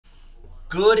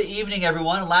Good evening,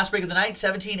 everyone. Last break of the night,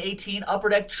 17-18 Upper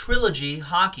Deck Trilogy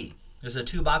Hockey. This is a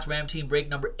two-box Ram Team break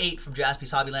number 8 from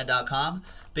JaspysHobbyland.com.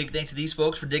 Big thanks to these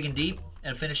folks for digging deep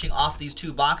and finishing off these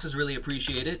two boxes. Really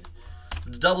appreciate it.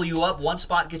 Let's double you up. One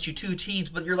spot gets you 2 teams,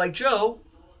 but you're like, Joe,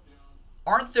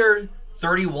 aren't there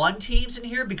 31 teams in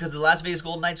here? Because the Las Vegas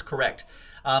Golden Knights, correct.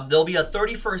 There'll be a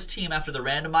 31st team after the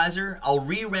randomizer. I'll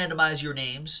re-randomize your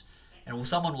names, and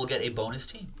someone will get a bonus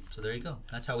team. So there you go.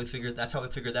 That's how we figured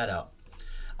that out.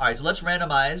 All right, so let's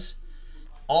randomize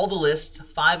all the lists,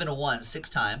 5 and a 1, 6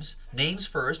 times. Names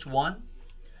first, 1,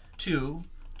 2,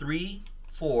 3,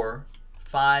 4,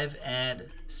 5, and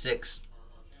 6.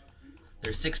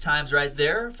 There's 6 times right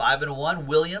there. 5 and a 1,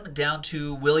 William down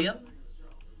to William.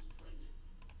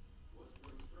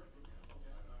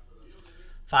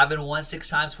 5 and a 1, 6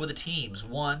 times for the teams.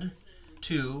 1,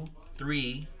 2,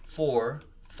 3, 4,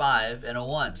 5, and a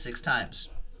 1, 6 times.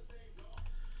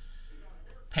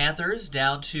 Panthers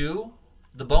down to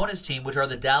the bonus team, which are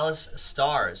the Dallas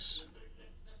Stars.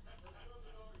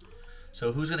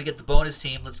 So who's going to get the bonus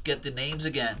team? Let's get the names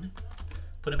again.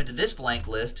 Put them into this blank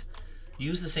list.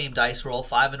 Use the same dice roll.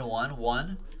 5 and a 1.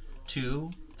 1,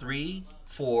 2, 3,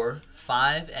 4,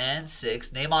 5, and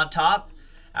 6. Name on top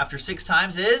after 6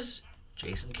 times is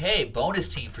Jason K. Bonus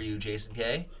team for you, Jason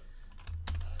K.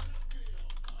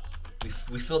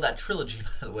 We filled that trilogy,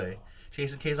 by the way.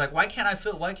 Jason K's like, why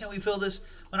can't we fill this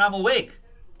when I'm awake?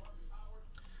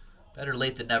 Better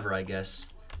late than never, I guess.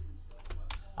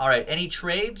 All right, any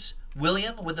trades?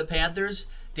 William with the Panthers.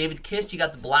 David Kist, you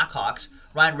got the Blackhawks.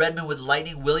 Ryan Redmond with the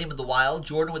Lightning. William with the Wild.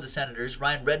 Jordan with the Senators.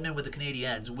 Ryan Redmond with the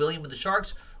Canadiens. William with the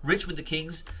Sharks. Rich with the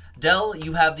Kings. Dell,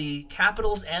 you have the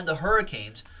Capitals and the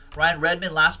Hurricanes. Ryan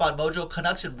Redmond, Last Spot Mojo,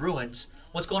 Canucks and Bruins.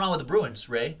 What's going on with the Bruins,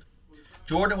 Ray?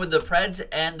 Jordan with the Preds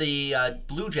and the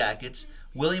Blue Jackets.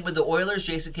 William with the Oilers,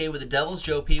 Jason K with the Devils,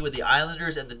 Joe P with the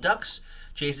Islanders and the Ducks,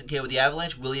 Jason K with the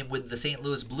Avalanche, William with the St.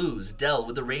 Louis Blues, Dell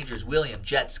with the Rangers, William,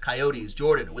 Jets, Coyotes,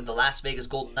 Jordan with the Las Vegas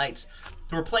Golden Knights,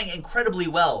 who are playing incredibly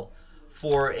well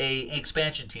for an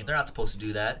expansion team. They're not supposed to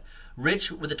do that.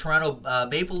 Rich with the Toronto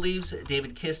Maple Leafs,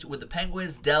 David Kist with the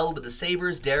Penguins, Dell with the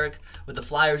Sabres, Derek with the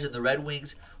Flyers and the Red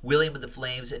Wings, William with the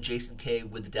Flames, and Jason K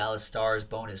with the Dallas Stars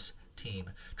bonus team.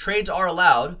 Trades are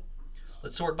allowed.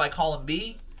 Let's sort by column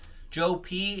B. Joe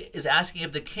P is asking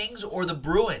if the Kings or the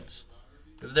Bruins,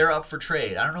 if they're up for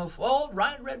trade. I don't know if, well,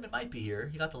 Ryan Redmond might be here.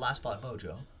 He got the Last Spot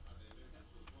Mojo.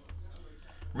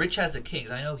 Rich has the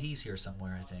Kings. I know he's here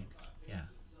somewhere, I think. Yeah.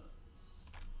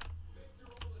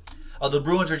 Oh, the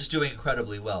Bruins are just doing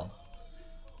incredibly well.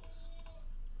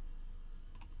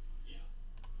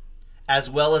 As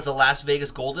well as the Las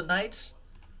Vegas Golden Knights.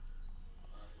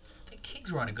 I think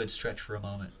Kings were on a good stretch for a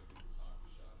moment.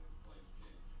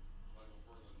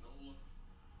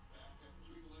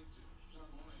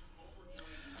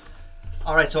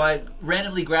 All right, so I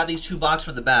randomly grabbed these 2 boxes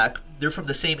from the back. They're from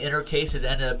the same inner case. It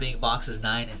ended up being boxes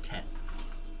 9 and 10.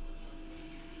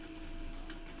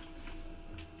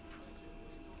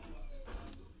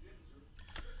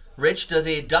 Rich, does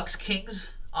a Ducks Kings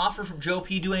offer from Joe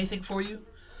P do anything for you?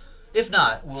 If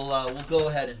not, we'll go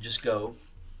ahead and just go.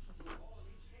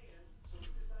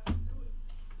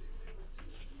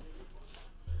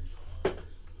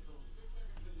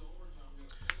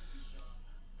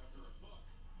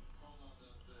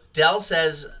 Dell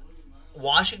says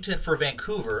Washington for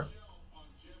Vancouver.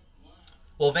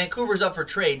 Well, Vancouver's up for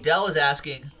trade. Dell is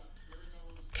asking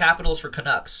Capitals for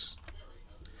Canucks.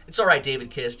 It's all right, David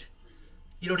Kist.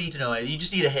 You don't need to know anything. You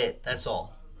just need a hit. That's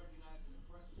all.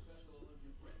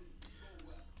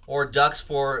 Or Ducks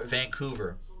for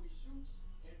Vancouver.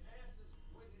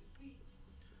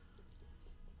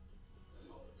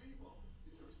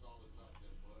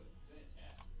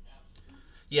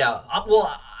 Yeah,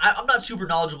 I'm not super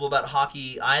knowledgeable about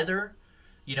hockey either,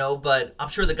 you know, but I'm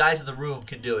sure the guys in the room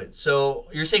can do it. So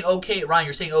you're saying okay, Ryan,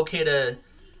 you're saying okay to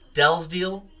Dell's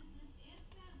deal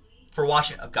for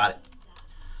Washington. Oh, got it.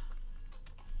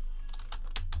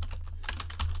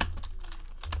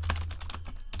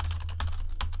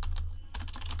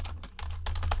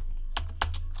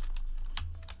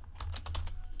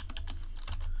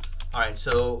 All right,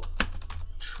 so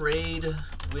trade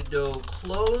window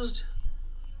closed.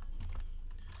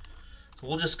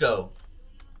 We'll just go.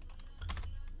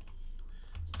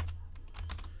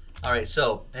 All right,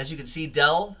 so as you can see,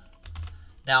 Dell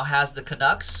now has the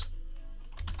Canucks.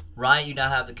 Ryan, you now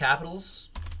have the Capitals.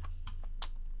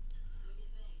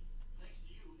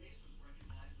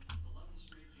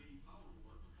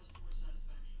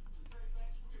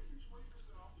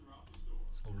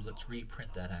 So let's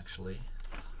reprint that, actually.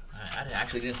 I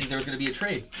actually didn't think there was going to be a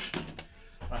trade.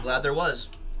 I'm glad there was.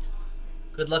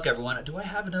 Good Good luck, everyone. Do I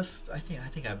have enough? I think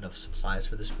I have enough supplies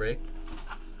for this break.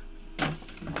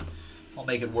 I'll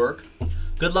make it work.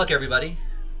 Good luck, everybody.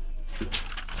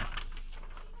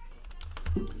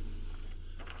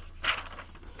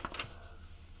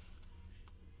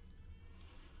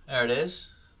 There it is.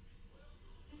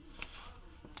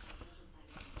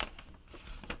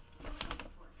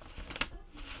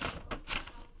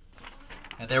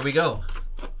 And there we go.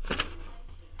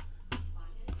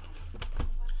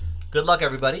 Good luck,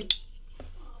 everybody.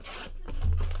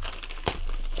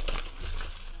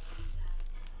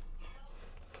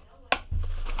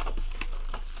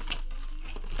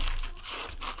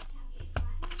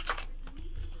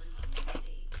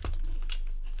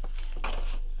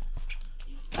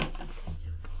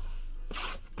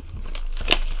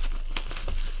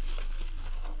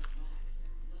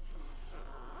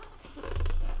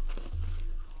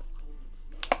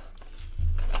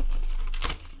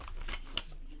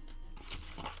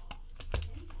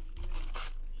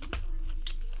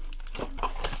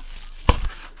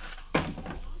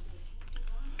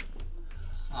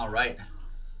 All right.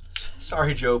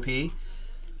 Sorry, Joe P.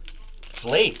 It's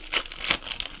late.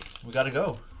 We gotta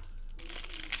go.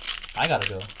 I gotta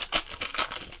go.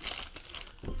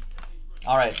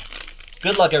 All right.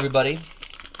 Good luck, everybody.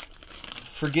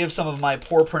 Forgive some of my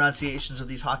poor pronunciations of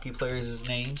these hockey players'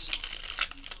 names.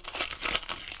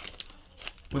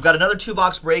 We've got another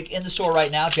 2-box break in the store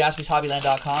right now,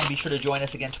 JaspysHobbyland.com. Be sure to join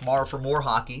us again tomorrow for more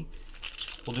hockey.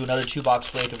 We'll do another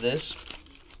 2-box break of this.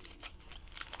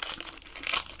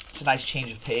 A nice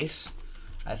change of pace,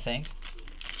 I think.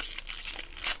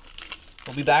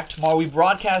 We'll be back tomorrow. We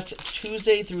broadcast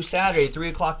Tuesday through Saturday, 3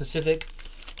 o'clock Pacific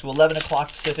to 11 o'clock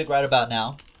Pacific right about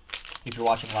now, if you're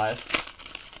watching live.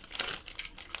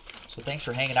 So thanks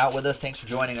for hanging out with us. Thanks for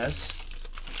joining us.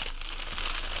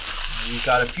 We've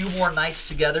got a few more nights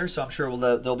together, so I'm sure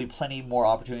there'll be plenty more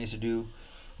opportunities to do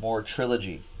more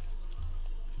Trilogy.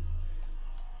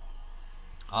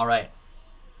 All right.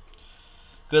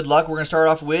 Good luck. We're going to start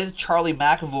off with Charlie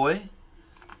McAvoy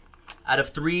out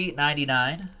of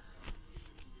 $3.99.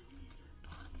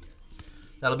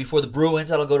 That'll be for the Bruins.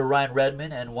 That'll go to Ryan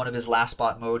Redmond and one of his last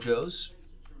spot mojos.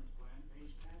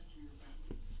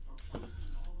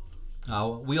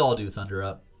 Oh, we all do Thunder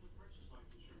Up.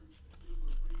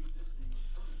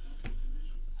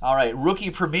 All right, rookie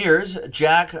premieres,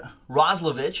 Jack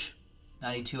Roslovich,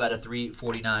 92 out of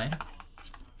 349.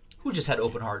 Who just had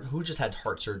open heart? Who just had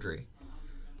heart surgery?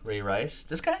 Ray Rice.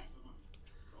 This guy?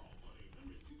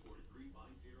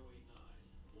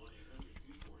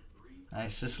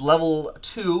 Nice. This level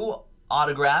 2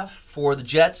 autograph for the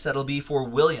Jets. That'll be for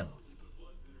William.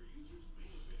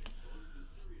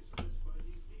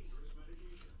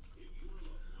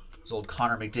 This old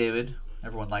Connor McDavid.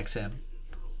 Everyone likes him.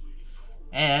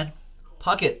 And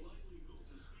Puckett.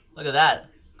 Look at that.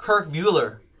 Kirk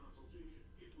Mueller.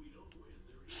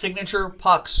 Signature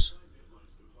pucks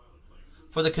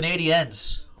for the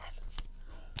Canadiens.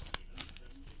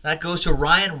 That goes to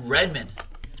Ryan Redmond.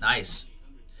 Nice.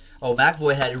 Oh,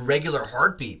 McAvoy had irregular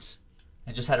heartbeats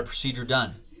and just had a procedure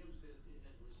done.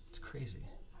 It's crazy.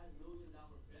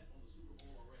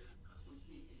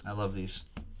 I love these.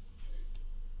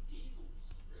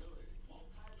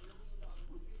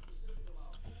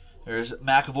 There's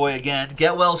McAvoy again.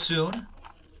 Get well soon.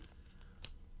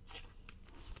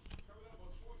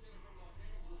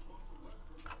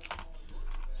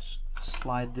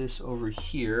 Slide this over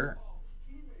here.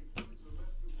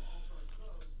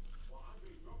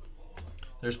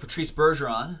 There's Patrice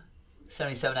Bergeron,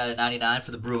 77 out of 99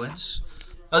 for the Bruins.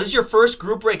 Oh, this is your first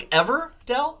group break ever,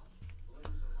 Del?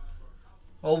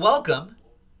 Well, welcome.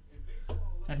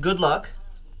 And good luck.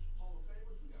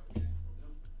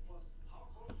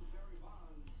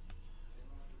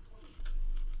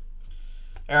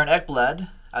 Aaron Ekblad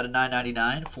out of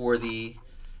 999 for the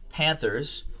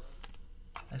Panthers.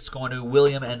 That's going to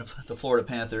William and the Florida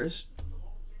Panthers.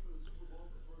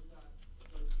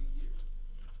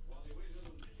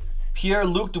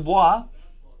 Pierre-Luc Dubois,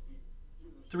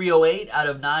 308 out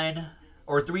of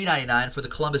 399 for the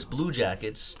Columbus Blue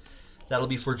Jackets. That'll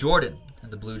be for Jordan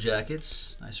and the Blue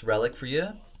Jackets. Nice relic for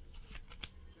you.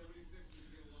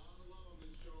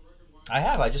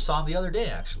 I just saw him the other day,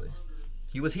 actually.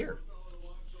 He was here.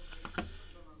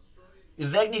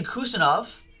 Evgeny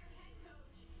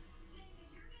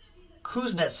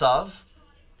Kuznetsov,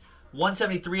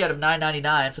 173 out of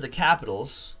 999 for the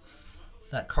Capitals.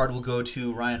 That card will go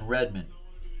to Ryan Redmond.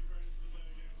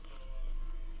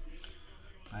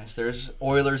 Nice. There's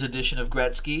Oilers edition of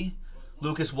Gretzky.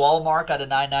 Lucas Wallmark out of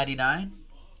 999.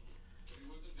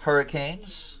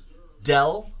 Hurricanes.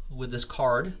 Dell with this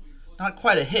card. Not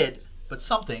quite a hit, but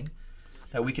something.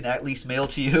 that we can at least mail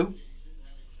to you.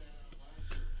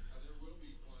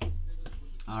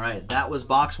 All right, that was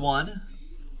box 1.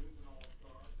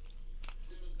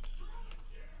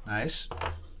 Nice.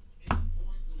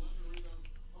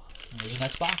 Here's the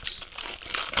next box.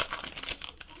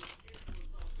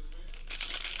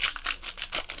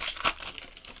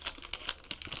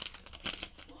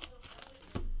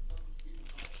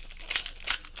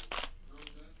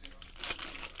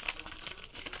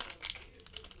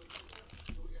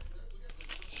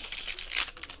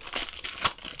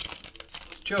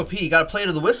 Joe P, you got to play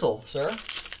to the whistle, sir.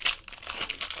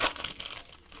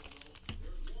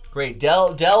 Great.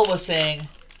 Dell was saying,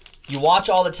 you watch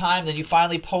all the time, then you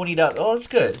finally ponied up. Oh, that's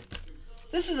good.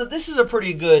 This is a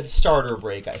pretty good starter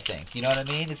break, I think. You know what I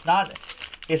mean? It's not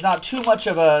too much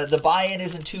of a, the buy-in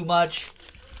isn't too much,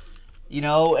 you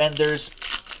know, and there's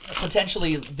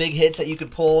potentially big hits that you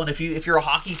could pull. And if you're a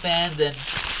hockey fan, then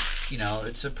you know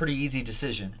it's a pretty easy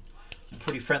decision, a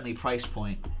pretty friendly price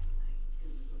point.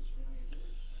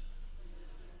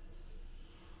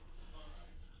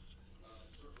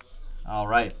 All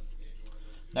right.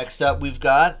 Next up, we've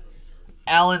got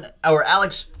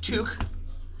Alex Tuch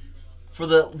for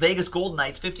the Vegas Golden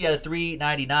Knights, 50 out of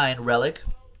 399 relic.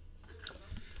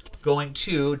 Going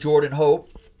to Jordan Hope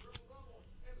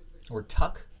or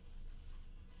Tuck.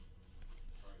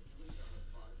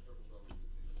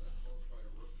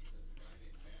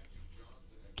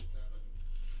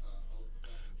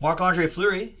 Marc-Andre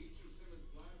Fleury,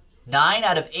 9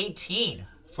 out of 18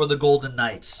 for the Golden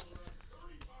Knights.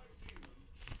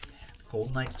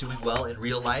 Golden Knights doing well in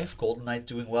real life. Golden Knights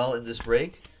doing well in this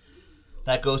break.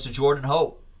 That goes to Jordan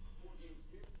Hope.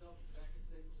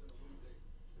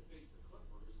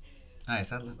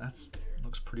 Nice. That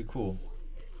looks pretty cool.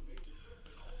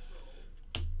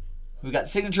 We got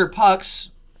signature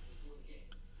pucks.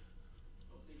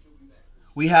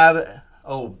 We have,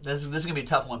 oh, this is going to be a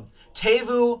tough one.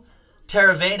 Teuvo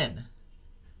Teravainen.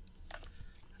 I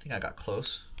think I got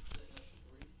close.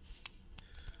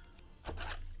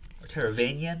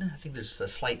 Teravanian. I think there's a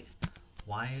slight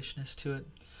Y-ishness to it.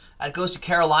 That goes to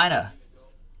Carolina.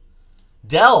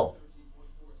 Dell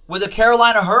with the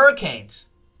Carolina Hurricanes.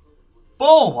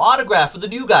 Boom! Autograph for the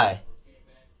new guy.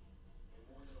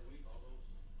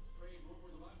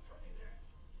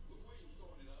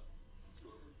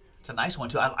 It's a nice one,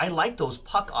 too. I like those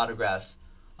puck autographs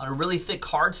on a really thick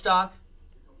cardstock.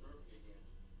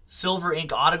 Silver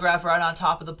ink autograph right on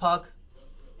top of the puck.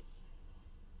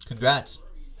 Congrats.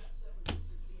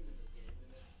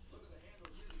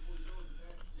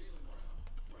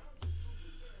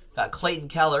 Got Clayton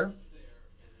Keller,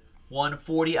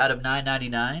 140 out of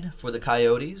 999 for the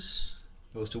Coyotes.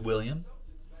 Goes to William.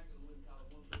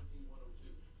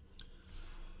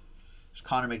 There's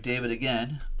Connor McDavid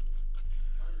again.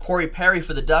 Corey Perry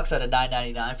for the Ducks out of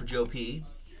 999 for Joe P.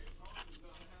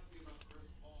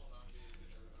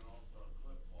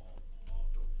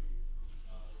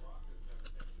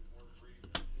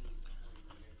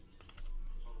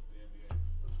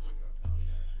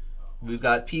 We've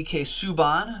got PK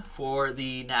Subban for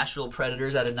the Nashville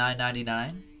Predators out of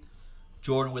 999.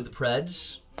 Jordan with the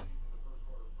Preds.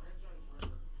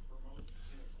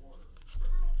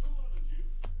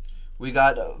 We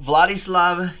got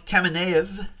Vladislav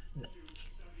Kamenev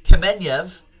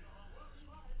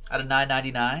out of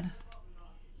 999.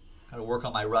 Got to work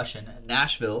on my Russian.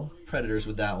 Nashville Predators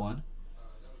with that one.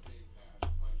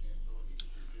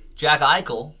 Jack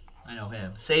Eichel, I know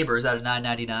him. Sabres out of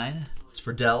 999. It's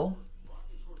for Dell.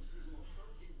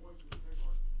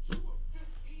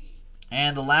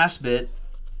 And the last bit,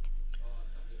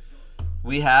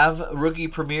 we have Rookie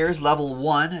Premiers Level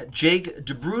 1, Jake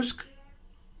DeBrusk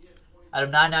out of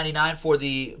 999 for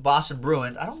the Boston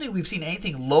Bruins. I don't think we've seen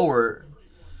anything lower,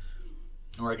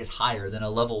 or I guess higher, than a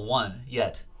Level 1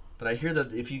 yet. But I hear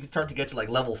that if you start to get to like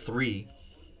Level 3,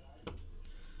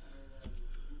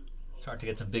 start to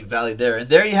get some big value there. And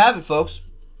there you have it, folks.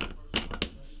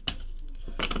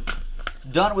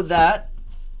 Done with that.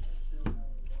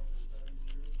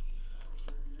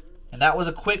 And that was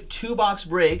a quick 2-box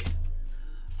break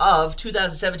of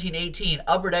 2017-18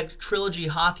 Upper Deck Trilogy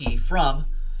Hockey from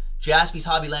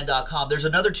JaspysHobbyland.com. There's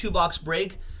another 2-box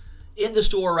break in the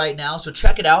store right now, so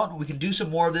check it out. We can do some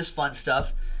more of this fun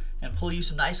stuff and pull you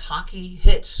some nice hockey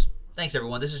hits. Thanks,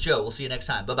 everyone. This is Joe. We'll see you next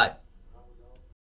time. Bye-bye.